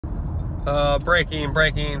Breaking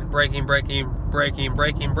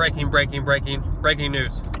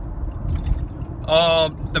news.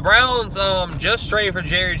 The Browns just traded for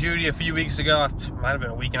Jerry Jeudy a few weeks ago. Might have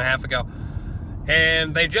been a week and a half ago.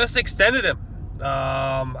 And they just extended him.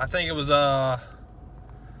 I think it was a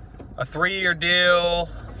 3-year deal,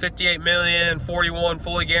 $58 million, $41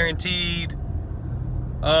 fully guaranteed.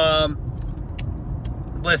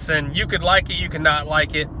 Listen, you could like it, you could not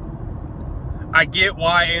like it. I get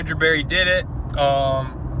why Andrew Berry did it.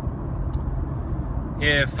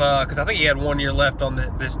 Because I think he had 1 year left on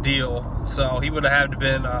this deal, so he would have had to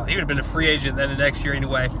been he would have been a free agent then the next year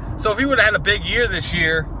anyway. So if he would have had a big year this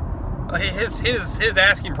year, his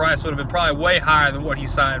asking price would have been probably way higher than what he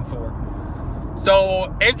signed for.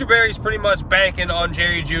 So Andrew Berry's pretty much banking on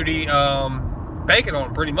Jerry Jeudy, banking on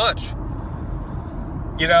him pretty much.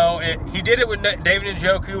 You know, he did it with David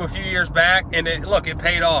Njoku a few years back, and it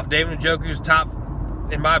paid off. David Njoku's top,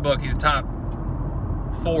 in my book, he's a top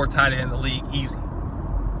 4 tight end in the league, easy.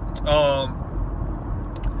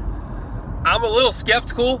 I'm a little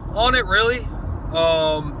skeptical on it, really.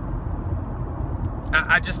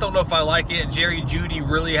 I just don't know if I like it. Jerry Jeudy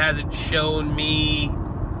really hasn't shown me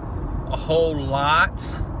a whole lot.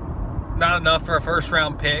 Not enough for a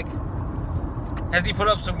first-round pick. Has he put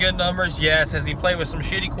up some good numbers? Yes. Has he played with some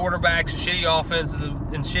shitty quarterbacks, shitty offenses,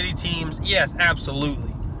 and shitty teams? Yes,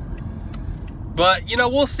 absolutely. But, you know,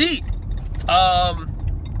 we'll see.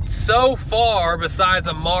 So far, besides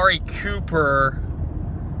Amari Cooper,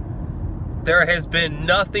 there has been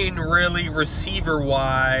nothing really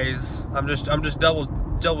receiver-wise. I'm just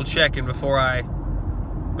double checking before I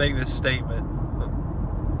make this statement.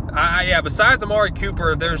 Yeah, besides Amari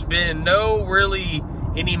Cooper, there's been no really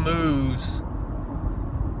any moves,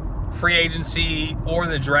 free agency or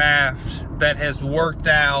the draft, that has worked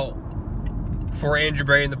out for Andrew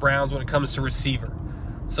Berry and the Browns when it comes to receiver.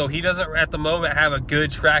 So he doesn't, at the moment, have a good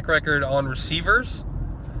track record on receivers,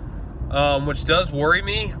 which does worry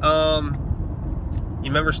me. You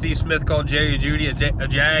remember Steve Smith called Jerry Jeudy a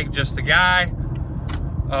jag, just the guy.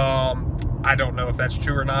 I don't know if that's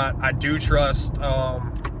true or not. I do trust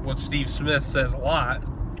what Steve Smith says a lot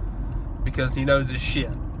because he knows his shit.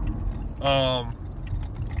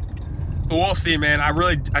 But we'll see, man. I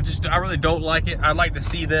really don't like it. I'd like to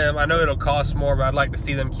see them. I know it'll cost more, but I'd like to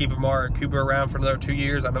see them keep Amari Cooper around for another 2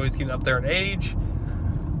 years. I know he's getting up there in age,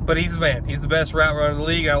 but he's the man. He's the best route runner in the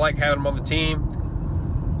league. I like having him on the team.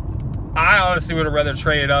 I honestly would have rather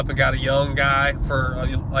traded up and got a young guy for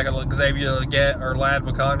like a Xavier Leggett or Ladd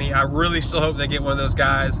McConkey. I really still hope they get one of those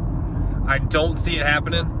guys. I don't see it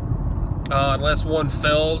happening unless one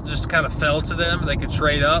just kind of fell to them and they could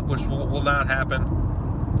trade up, which will not happen.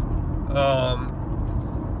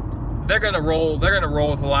 They're gonna roll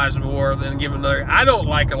with Elijah Moore, then give him another. I don't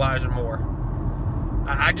like Elijah Moore.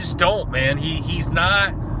 I just don't, man. He's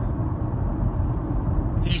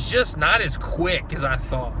just not as quick as I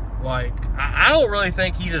thought. Like, I don't really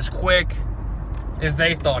think he's as quick as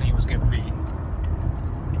they thought he was going to be.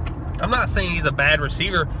 I'm not saying he's a bad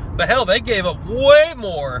receiver, but hell, they gave up way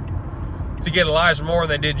more to get Elijah Moore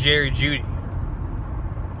than they did Jerry Jeudy.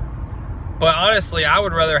 But honestly, I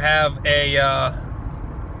would rather have a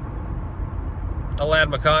Ladd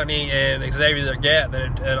McConkey and Xavier Leggett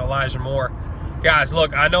than Elijah Moore. Guys,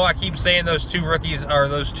 look, I know I keep saying those two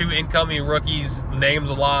incoming rookies'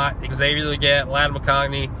 names a lot, Xavier Leggett, Ladd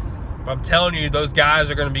McConkey, but I'm telling you, those guys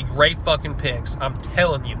are going to be great fucking picks. I'm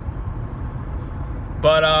telling you.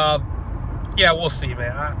 But, yeah, we'll see,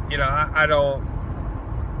 man. I don't.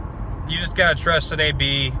 You just got to trust in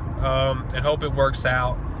AB and hope it works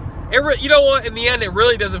out. You know what? In the end, it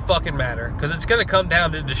really doesn't fucking matter because it's going to come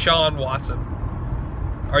down to Deshaun Watson.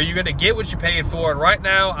 Are you going to get what you paid for? And right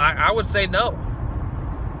now, I would say no.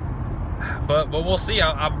 But we'll see.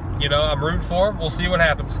 I'm rooting for him. We'll see what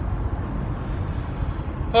happens.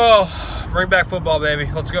 Oh, bring back football, baby.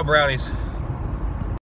 Let's go Brownies.